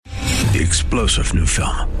The explosive new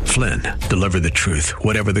film, Flynn, deliver the truth,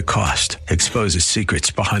 whatever the cost, exposes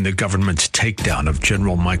secrets behind the government's takedown of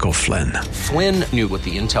General Michael Flynn. Flynn knew what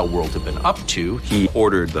the intel world had been up to. He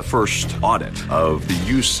ordered the first audit of the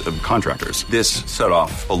use of contractors. This set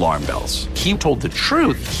off alarm bells. He told the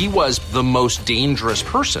truth. He was the most dangerous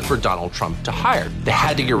person for Donald Trump to hire. They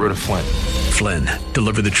had to get rid of Flynn. Flynn,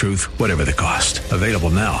 deliver the truth, whatever the cost. Available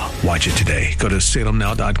now. Watch it today. Go to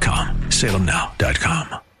salemnow.com.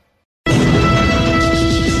 salemnow.com.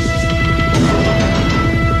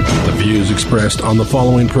 The views expressed on the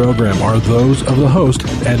following program are those of the host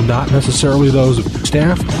and not necessarily those of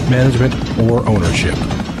staff, management, or ownership.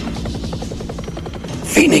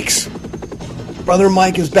 Phoenix! Brother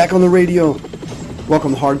Mike is back on the radio.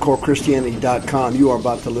 Welcome to HardcoreChristianity.com. You are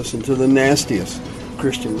about to listen to the nastiest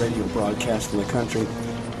Christian radio broadcast in the country.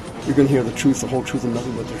 You're going to hear the truth, the whole truth, and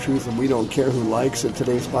nothing but the truth, and we don't care who likes it.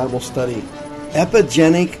 Today's Bible study,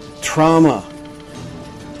 Epigenic Trauma.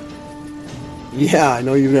 Yeah, I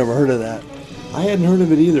know you've never heard of that. I hadn't heard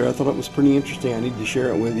of it either. I thought it was pretty interesting. I need to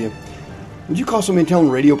share it with you. Would you call somebody and tell them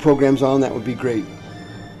radio programs on? That would be great.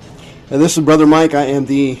 And this is Brother Mike. I am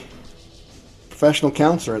the professional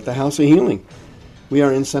counselor at the House of Healing. We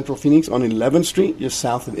are in Central Phoenix on 11th Street, just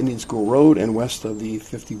south of Indian School Road and west of the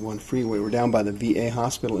 51 freeway. We're down by the VA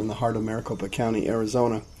hospital in the heart of Maricopa County,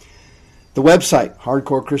 Arizona. The website,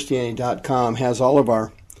 HardcoreChristianity.com, has all of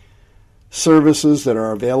our services that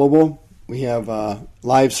are available. We have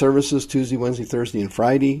live services Tuesday, Wednesday, Thursday, and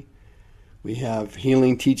Friday. We have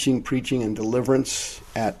healing, teaching, preaching, and deliverance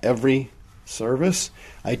at every service.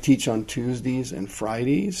 I teach on Tuesdays and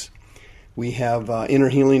Fridays. We have Inner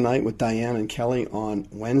Healing Night with Diane and Kelly on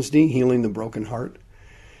Wednesday, Healing the Broken Heart.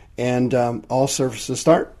 And all services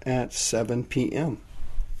start at 7 p.m.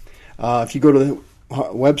 If you go to the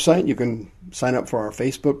website, you can sign up for our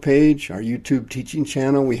Facebook page, our YouTube teaching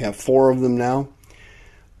channel. We have 4 of them now.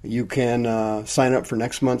 You can sign up for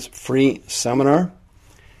next month's free seminar.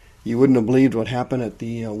 You wouldn't have believed what happened at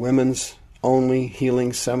the Women's Only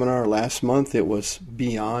Healing Seminar last month. It was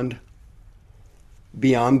beyond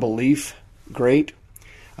belief great.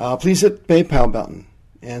 Please hit the PayPal button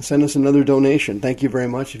and send us another donation. Thank you very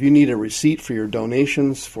much. If you need a receipt for your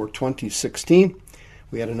donations for 2016,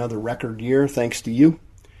 we had another record year thanks to you.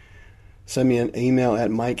 Send me an email at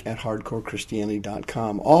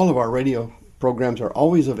mike@hardcorechristianity.com. All of our radio programs are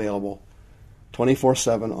always available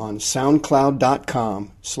 24/7 on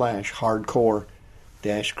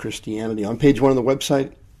soundcloud.com/hardcore-christianity. On page 1 of the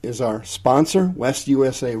website is our sponsor, West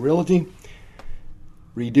USA Realty.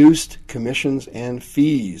 Reduced commissions and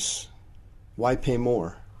fees. Why pay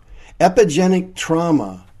more? Epigenic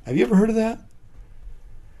trauma. Have you ever heard of that?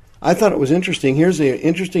 I thought it was interesting. Here's an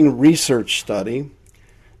interesting research study.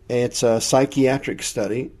 It's a psychiatric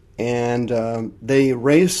study, and they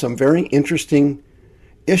raised some very interesting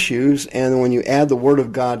issues, and when you add the Word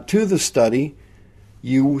of God to the study,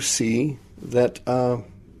 you see that a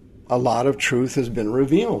lot of truth has been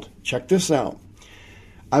revealed. Check this out.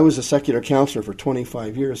 I was a secular counselor for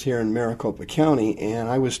 25 years here in Maricopa County, and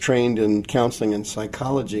I was trained in counseling and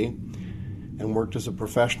psychology and worked as a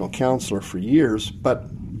professional counselor for years. But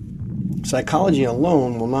psychology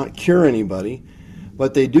alone will not cure anybody,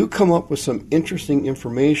 but they do come up with some interesting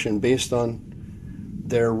information based on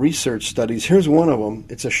their research studies. Here's one of them.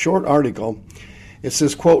 It's a short article. It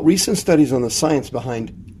says, quote, recent studies on the science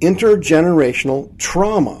behind intergenerational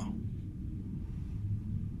trauma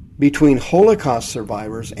between Holocaust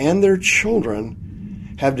survivors and their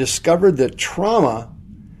children have discovered that trauma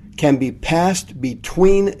can be passed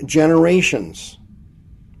between generations.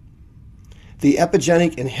 The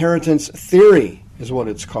epigenetic inheritance theory is what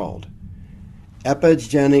it's called.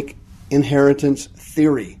 Epigenetic inheritance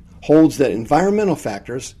theory holds that environmental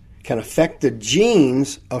factors can affect the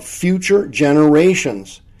genes of future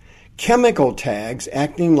generations. Chemical tags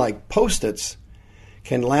acting like Post-its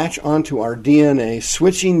can latch onto our DNA,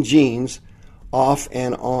 switching genes off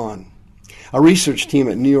and on. A research team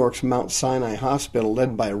at New York's Mount Sinai Hospital,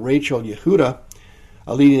 led by Rachel Yehuda,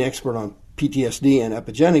 a leading expert on PTSD and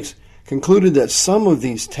epigenetics, concluded that some of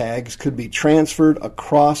these tags could be transferred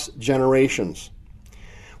across generations.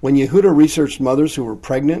 When Yehuda researched mothers who were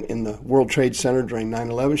pregnant in the World Trade Center during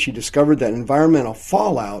 9/11, she discovered that environmental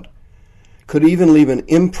fallout could even leave an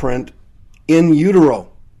imprint in utero.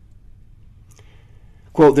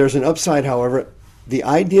 Quote, there's an upside, however. The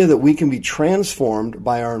idea that we can be transformed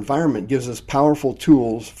by our environment gives us powerful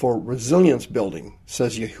tools for resilience building,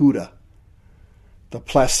 says Yehuda. The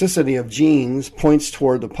plasticity of genes points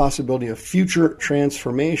toward the possibility of future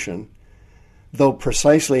transformation, though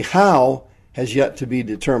precisely how has yet to be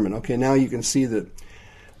determined. Okay, now you can see that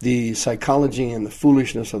the psychology and the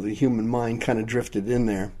foolishness of the human mind kind of drifted in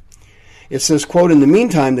there. It says, quote, "In the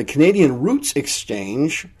meantime, the Canadian Roots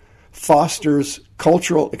Exchange fosters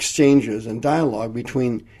cultural exchanges and dialogue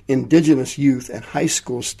between Indigenous youth and high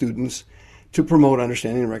school students to promote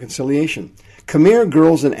understanding and reconciliation. Khmer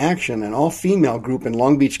Girls in Action, an all-female group in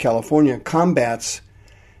Long Beach, California, combats,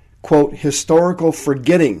 quote, historical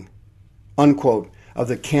forgetting, unquote, of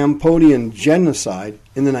the Cambodian genocide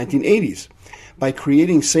in the 1980s by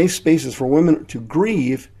creating safe spaces for women to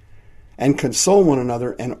grieve and console one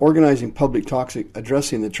another and organizing public talks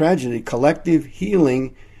addressing the tragedy. Collective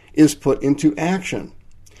healing is put into action.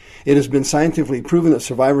 It has been scientifically proven that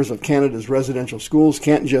survivors of Canada's residential schools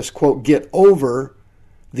can't just, quote, get over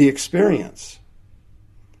the experience,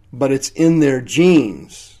 but it's in their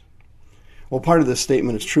genes." Well, part of this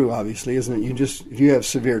statement is true, obviously, isn't it? If you have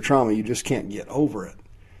severe trauma, you just can't get over it.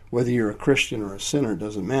 Whether you're a Christian or a sinner,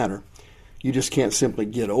 doesn't matter. You just can't simply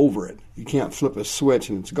get over it. You can't flip a switch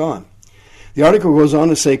and it's gone. The article goes on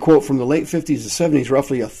to say, quote, "From the late 50s to 70s,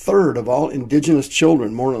 roughly a third of all Indigenous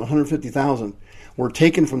children, more than 150,000, were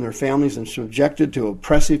taken from their families and subjected to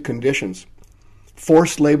oppressive conditions,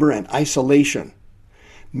 forced labor, and isolation.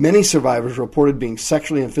 Many survivors reported being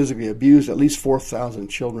sexually and physically abused. At least 4,000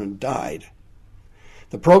 children died.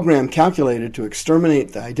 The program, calculated to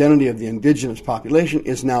exterminate the identity of the Indigenous population,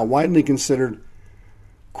 is now widely considered,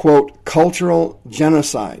 quote, cultural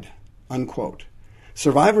genocide, unquote.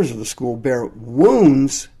 Survivors of the school bear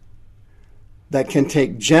wounds that can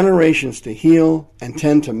take generations to heal and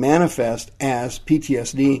tend to manifest as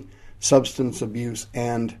PTSD, substance abuse,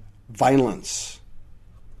 and violence."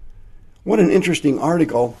 What an interesting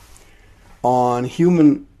article on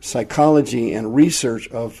human psychology and research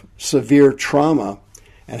of severe trauma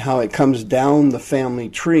and how it comes down the family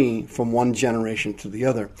tree from one generation to the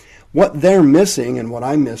other. What they're missing, and what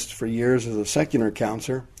I missed for years as a secular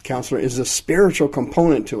counselor, is a spiritual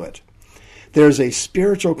component to it. There's a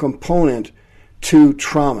spiritual component to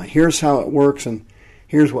trauma. Here's how it works, and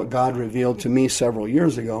here's what God revealed to me several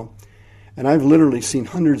years ago. And I've literally seen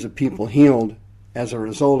hundreds of people healed as a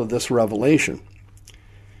result of this revelation.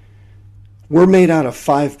 We're made out of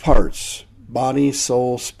 5 parts: body,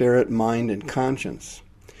 soul, spirit, mind, and conscience.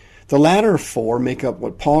 The latter 4 make up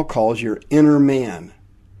what Paul calls your inner man.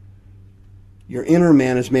 Your inner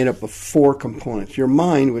man is made up of 4 components: your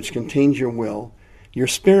mind, which contains your will; your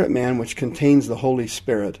spirit man, which contains the Holy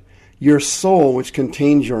Spirit; your soul, which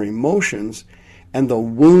contains your emotions, and the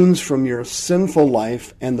wounds from your sinful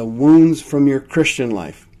life and the wounds from your Christian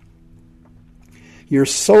life. Your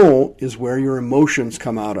soul is where your emotions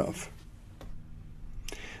come out of.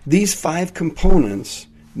 These 5 components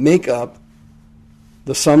make up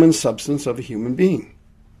the sum and substance of a human being.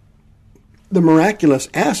 The miraculous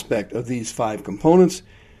aspect of these 5 components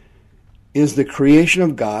is the creation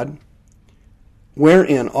of God,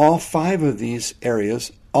 wherein all 5 of these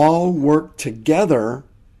areas all work together.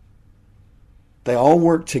 They all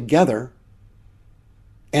work together,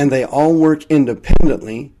 and they all work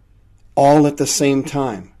independently, all at the same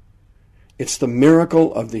time. It's the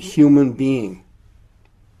miracle of the human being.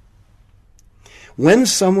 When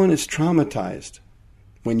someone is traumatized,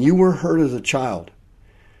 when you were hurt as a child,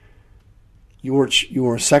 you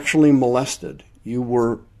were sexually molested, you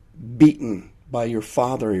were beaten by your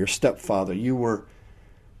father or your stepfather, you were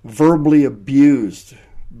verbally abused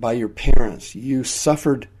by your parents, you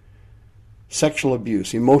suffered sexual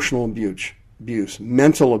abuse, emotional abuse,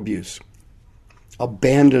 mental abuse,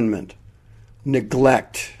 abandonment,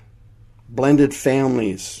 neglect, blended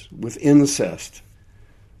families with incest,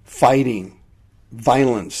 fighting,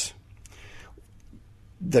 violence.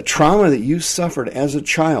 The trauma that you suffered as a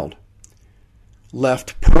child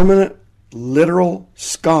left permanent, literal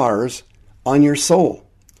scars on your soul.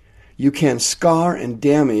 You can scar and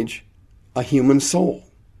damage a human soul.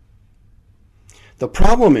 The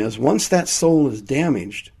problem is, once that soul is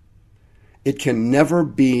damaged, it can never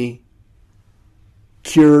be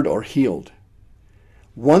cured or healed.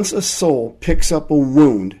 Once a soul picks up a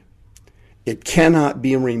wound, it cannot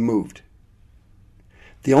be removed.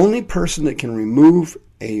 The only person that can remove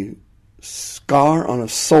a scar on a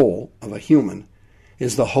soul of a human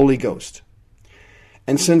is the Holy Ghost.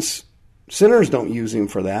 And since sinners don't use him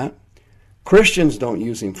for that, Christians don't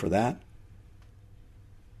use him for that,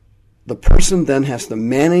 the person then has to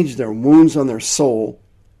manage their wounds on their soul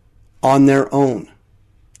on their own.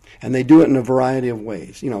 And they do it in a variety of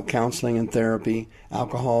ways. Counseling and therapy,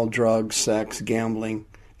 alcohol, drugs, sex, gambling,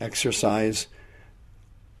 exercise.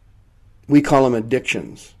 We call them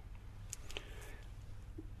addictions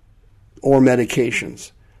or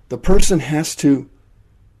medications. The person has to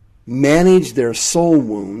manage their soul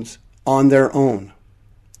wounds on their own.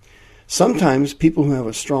 Sometimes people who have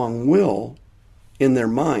a strong will in their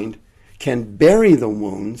mind can bury the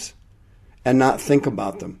wounds and not think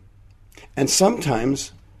about them. And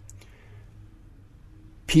sometimes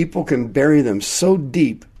people can bury them so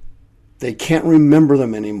deep they can't remember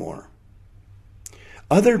them anymore.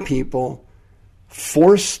 Other people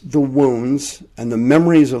force the wounds and the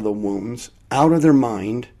memories of the wounds out of their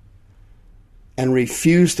mind and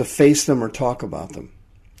refuse to face them or talk about them.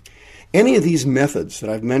 Any of these methods that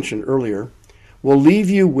I've mentioned earlier will leave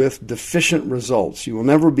you with deficient results. You will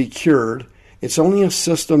never be cured. It's only a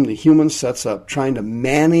system the human sets up trying to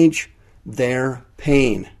manage their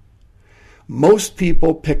pain. Most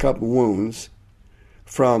people pick up wounds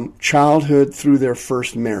from childhood through their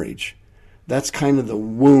first marriage. That's kind of the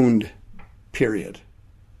wound period.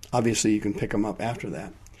 Obviously, you can pick them up after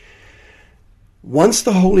that. Once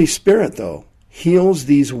the Holy Spirit, though, heals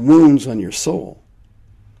these wounds on your soul,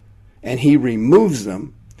 and He removes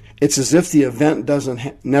them, it's as if the event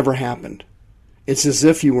never happened. It's as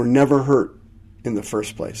if you were never hurt in the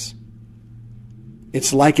first place.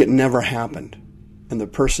 It's like it never happened, and the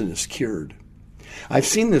person is cured. I've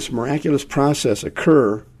seen this miraculous process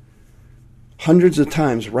occur hundreds of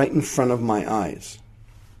times right in front of my eyes.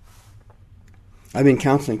 I've been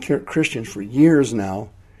counseling Christians for years now,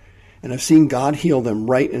 and I've seen God heal them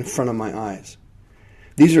right in front of my eyes.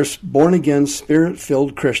 These are born-again,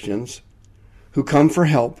 Spirit-filled Christians who come for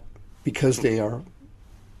help because they are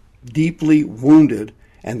deeply wounded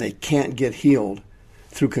and they can't get healed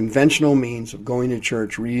through conventional means of going to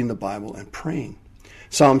church, reading the Bible, and praying.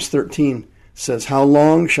 Psalms 13 says, "How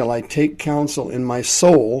long shall I take counsel in my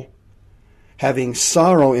soul, having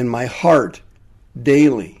sorrow in my heart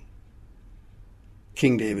daily?"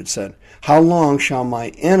 King David said, "How long shall my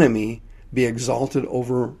enemy be exalted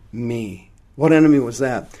over me?" What enemy was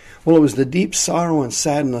that? Well, it was the deep sorrow and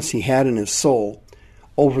sadness he had in his soul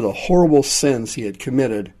over the horrible sins he had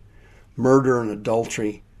committed, murder and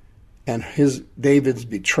adultery, and David's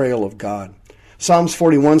betrayal of God. Psalms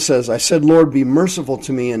 41 says, "I said, Lord, be merciful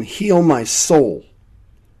to me and heal my soul,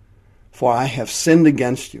 for I have sinned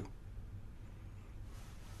against you."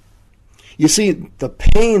 You see, the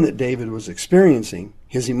pain that David was experiencing,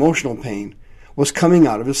 his emotional pain, was coming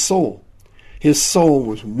out of his soul. His soul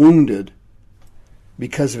was wounded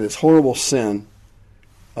because of his horrible sin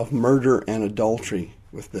of murder and adultery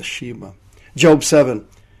with Bathsheba. Job 7,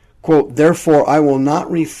 quote, "Therefore I will not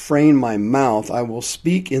refrain my mouth. I will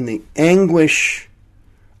speak in the anguish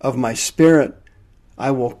of my spirit. I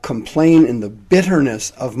will complain in the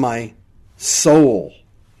bitterness of my soul,"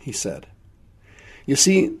 he said. You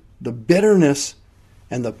see, the bitterness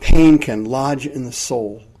and the pain can lodge in the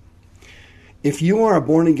soul. If you are a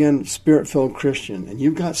born-again, Spirit-filled Christian and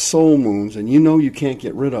you've got soul wounds and you know you can't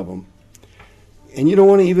get rid of them, and you don't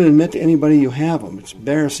want to even admit to anybody you have them, it's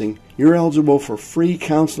embarrassing, you're eligible for free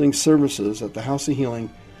counseling services at the House of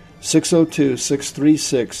Healing,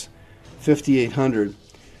 602-636-5800.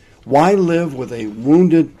 Why live with a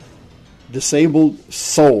wounded, disabled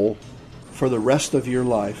soul for the rest of your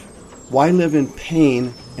life? Why live in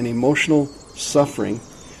pain and emotional suffering?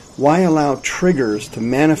 Why allow triggers to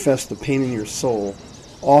manifest the pain in your soul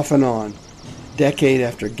off and on, decade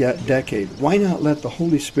after decade? Why not let the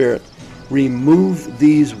Holy Spirit remove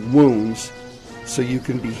these wounds so you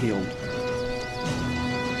can be healed?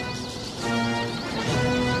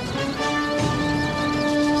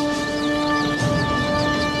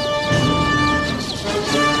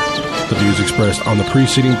 The views expressed on the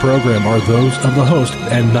preceding program are those of the host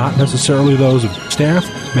and not necessarily those of staff,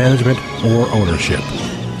 management, or ownership.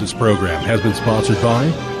 This program has been sponsored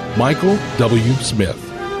by Michael W. Smith.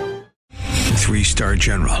 3-star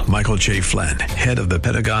General Michael J. Flynn, head of the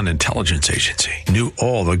Pentagon Intelligence Agency, knew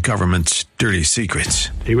all the government's dirty secrets.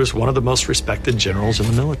 He was one of the most respected generals in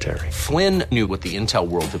the military. Flynn knew what the intel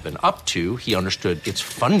world had been up to. He understood its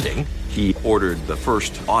funding. He ordered the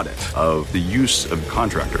first audit of the use of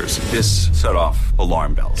contractors. This set off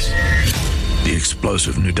alarm bells. The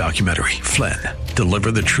explosive new documentary, Flynn,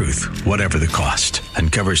 Deliver the Truth, Whatever the Cost,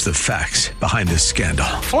 uncovers the facts behind this scandal.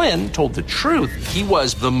 Flynn told the truth. He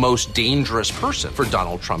was the most dangerous person for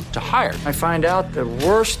Donald Trump to hire. I find out the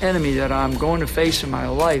worst enemy that I'm going to face in my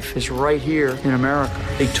life is right here in America.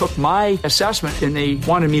 They took my assessment and they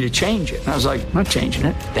wanted me to change it. And I was like, I'm not changing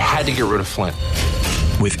it. They had to get rid of Flynn.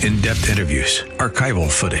 With in-depth interviews, archival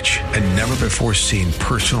footage, and never-before-seen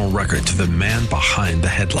personal records of the man behind the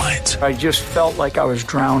headlines. I just felt like I was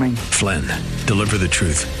drowning. Flynn, Deliver the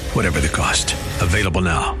Truth, Whatever the Cost. Available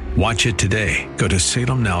now. Watch it today. Go to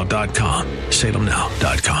salemnow.com.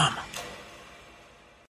 salemnow.com.